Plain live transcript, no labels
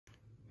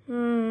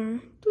Okay.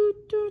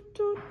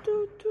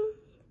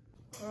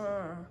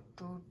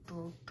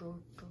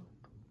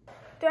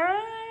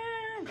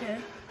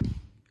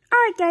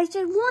 Alright guys,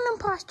 there's one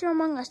imposter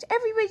among us.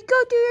 Everybody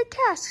go do your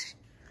tasks.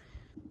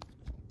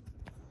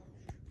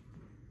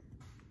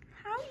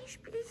 How are you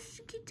supposed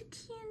to get the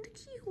key in the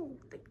keyhole?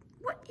 Like,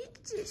 what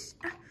is this?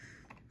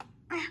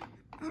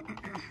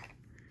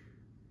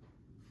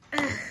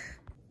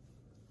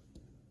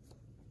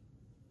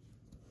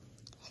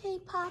 Hey,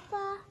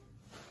 Papa.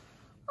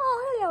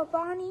 Oh, hello,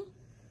 Bonnie.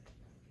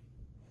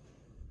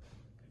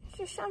 Is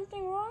there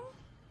something wrong?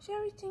 Is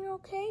everything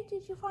okay?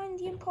 Did you find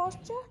the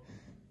imposter?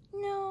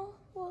 No.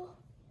 Well,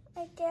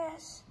 I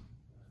guess.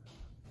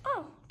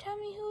 Oh, tell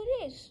me who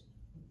it is.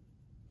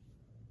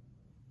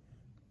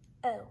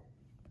 Oh.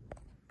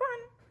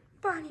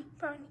 Bonnie,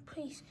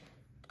 please.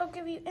 I'll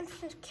give you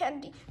infinite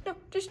candy. No,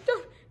 just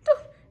don't,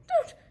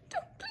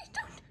 please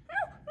don't.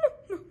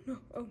 No.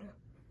 Oh,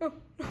 no.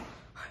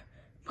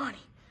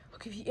 Bonnie, I'll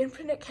give you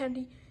infinite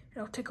candy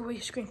and I'll take away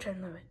your screen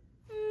time limit.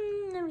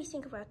 Let me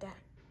think about that.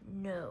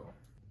 No.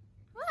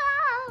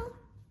 Wow.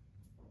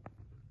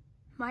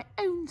 My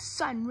own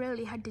son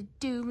really had to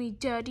do me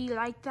dirty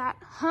like that,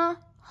 huh?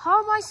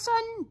 Huh, my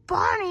son?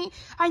 Bonnie,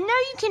 I know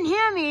you can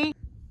hear me.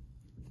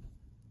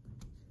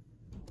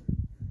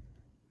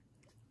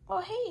 Oh,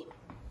 hey.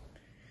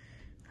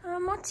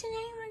 What's your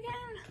name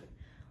again?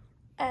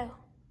 Oh,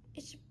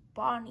 it's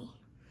Bonnie.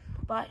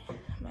 But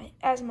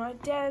as my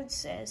dad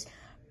says,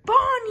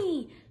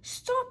 Bonnie,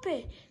 stop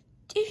it.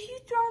 If you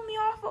throw me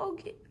off,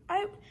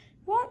 I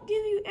won't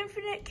give you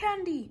infinite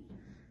candy.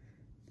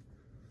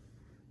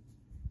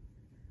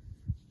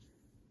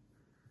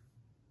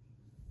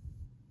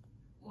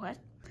 What?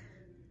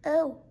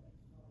 Oh,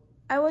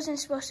 I wasn't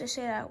supposed to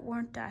say that,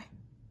 weren't I?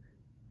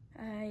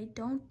 I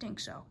don't think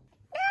so.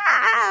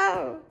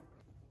 Ow!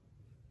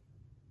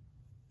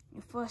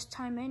 Your first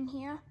time in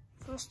here?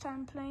 First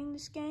time playing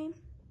this game?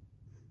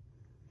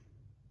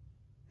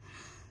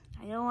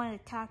 I don't want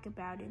to talk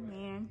about it,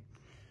 man.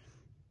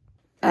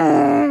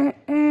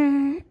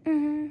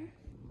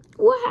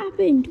 What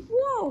happened?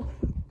 Whoa!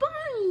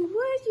 Bonnie,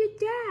 where's your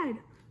dad?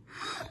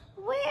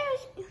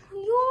 Where's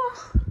your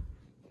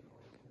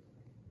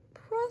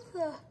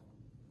brother?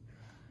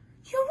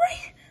 You're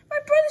right! My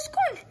brother's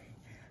gone!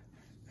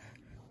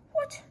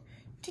 What?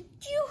 Did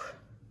you?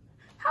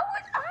 How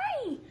was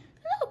I?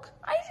 Look,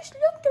 I just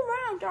looked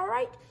around,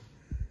 alright?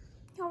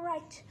 You're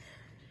right.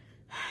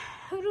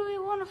 Who do we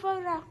want to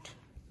vote out?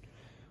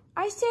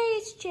 I say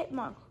it's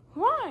Chipmunk.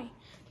 Why?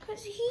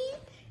 Because he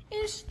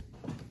is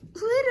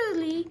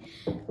literally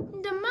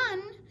the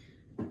man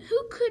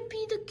who could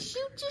be the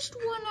cutest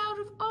one out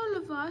of all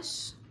of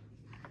us.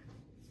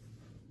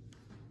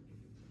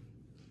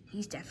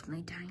 He's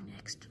definitely dying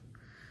next.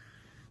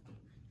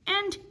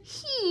 And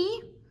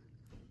he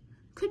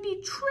could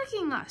be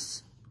tricking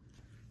us.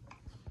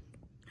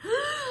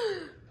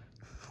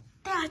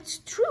 That's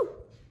true.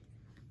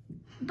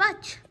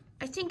 But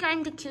I think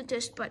I'm the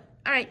cutest, but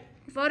all right,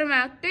 vote him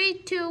out.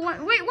 3, 2,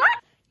 1. Wait,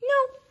 what?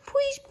 No,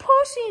 please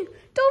pause him.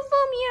 Don't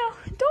vote me out.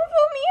 Don't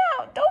vote me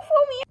out. Don't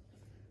vote me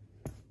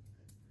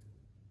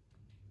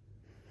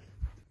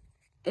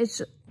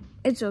out.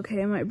 It's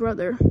okay, my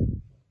brother.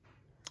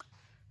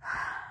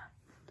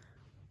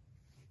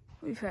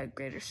 We've had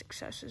greater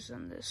successes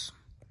than this.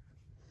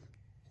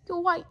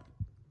 You're white.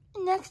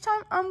 Next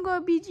time, I'm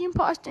gonna be the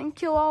imposter and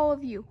kill all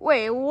of you.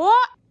 Wait,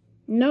 what?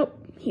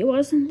 Nope, he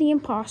wasn't the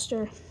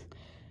imposter.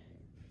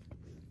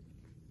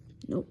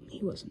 Nope,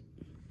 he wasn't.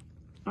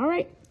 All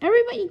right,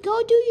 everybody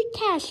go do your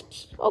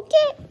tasks,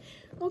 okay?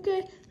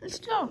 Okay, let's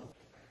go.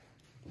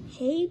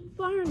 Hey,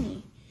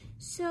 Barney.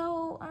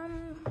 So,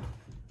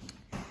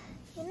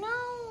 you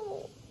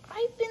know,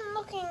 I've been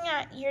looking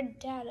at your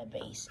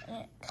database, and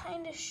it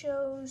kind of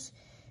shows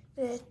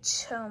that,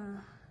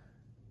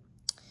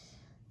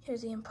 you're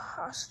the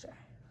imposter.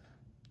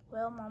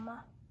 Well,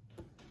 Mama,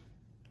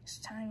 it's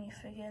time you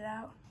figure it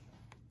out.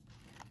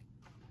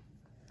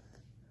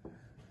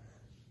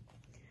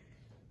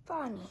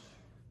 Bonnie,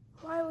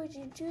 why would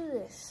you do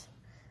this?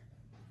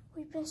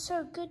 We've been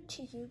so good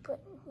to you,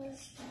 but you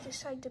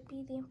decided to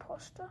be the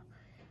imposter?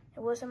 It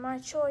wasn't my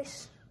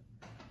choice,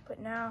 but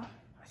now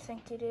I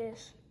think it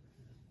is.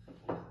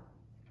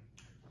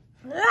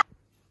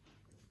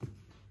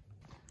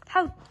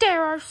 How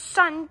dare our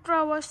son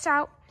throw us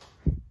out?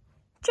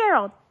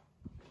 Gerald.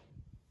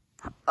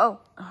 Oh,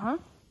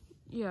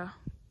 Yeah,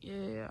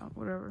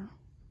 whatever.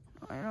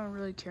 I don't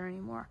really care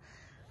anymore.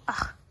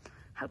 Ugh,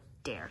 how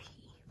dare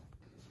he?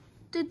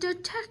 The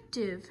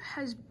detective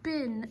has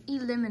been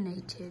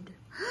eliminated.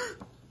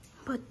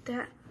 But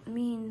that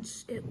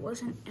means it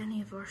wasn't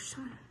any of our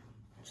sons.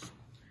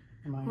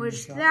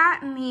 Which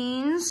that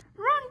means,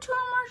 run to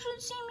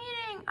emergency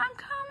meeting, I'm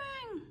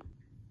coming.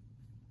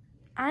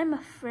 I'm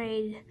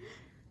afraid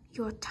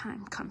your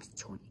time comes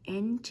to an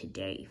end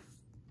today,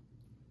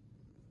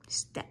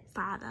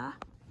 stepfather.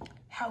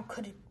 How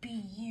could it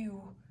be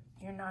you?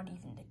 You're not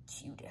even the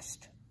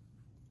cutest.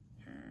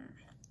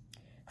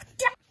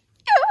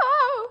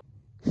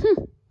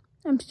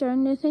 I'm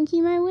starting to think he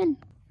might win.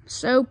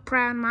 So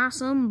proud of my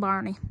son,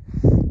 Barney.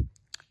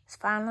 It's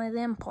finally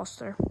the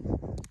imposter.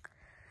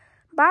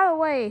 By the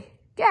way,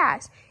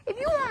 guys, if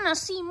you want to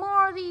see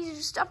more of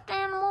these stuffed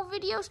animal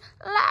videos,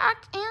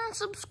 like and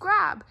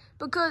subscribe,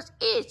 because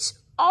it's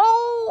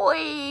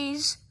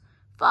always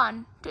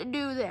fun to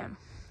do them,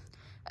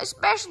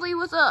 especially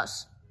with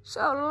us.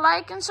 So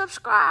like and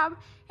subscribe,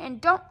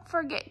 and don't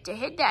forget to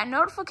hit that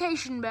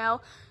notification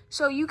bell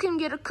so you can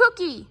get a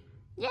cookie.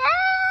 Yeah!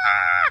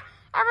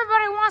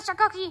 Everybody wants a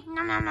cookie.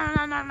 No, no, no,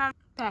 no, no, no.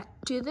 Back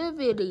to the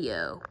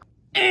video.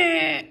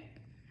 Wait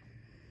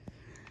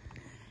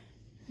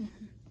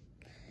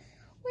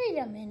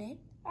a minute.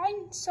 I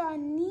saw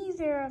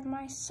neither of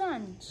my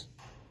sons.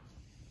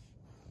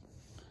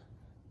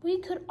 We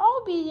could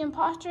all be the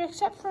imposter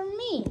except for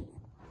me.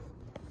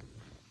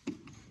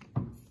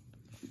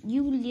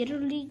 You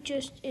literally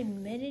just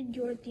admitted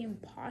you're the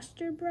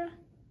imposter, bruh?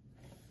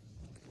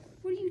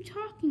 What are you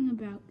talking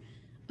about?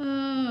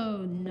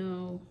 Oh,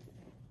 no.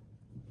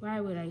 Why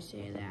would I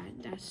say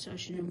that? That's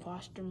such an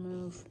imposter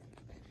move.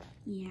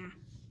 Yeah.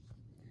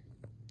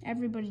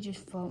 Everybody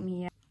just vote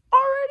me out.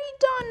 Already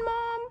done,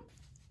 Mom.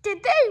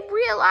 Did they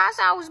realize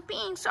I was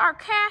being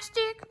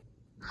sarcastic?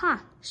 Huh,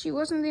 she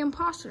wasn't the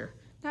imposter.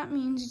 That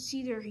means it's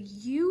either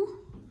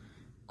you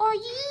or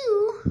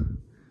you.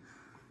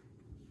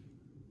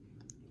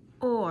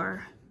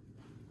 Or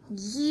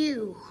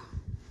you.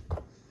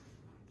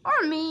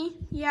 Or me.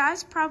 Yeah,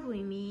 it's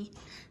probably me.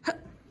 I'm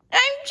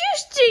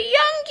just the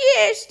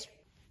youngest.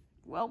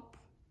 Well,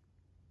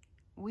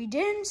 we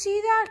didn't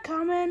see that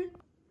coming.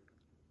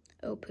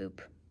 Oh,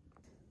 poop.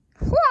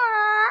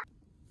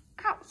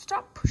 Ow,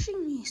 stop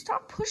pushing me.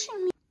 Stop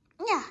pushing me.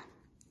 Yeah.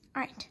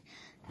 All right.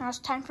 Now it's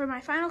time for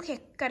my final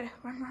kick. Gotta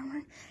run,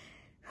 run,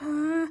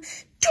 run.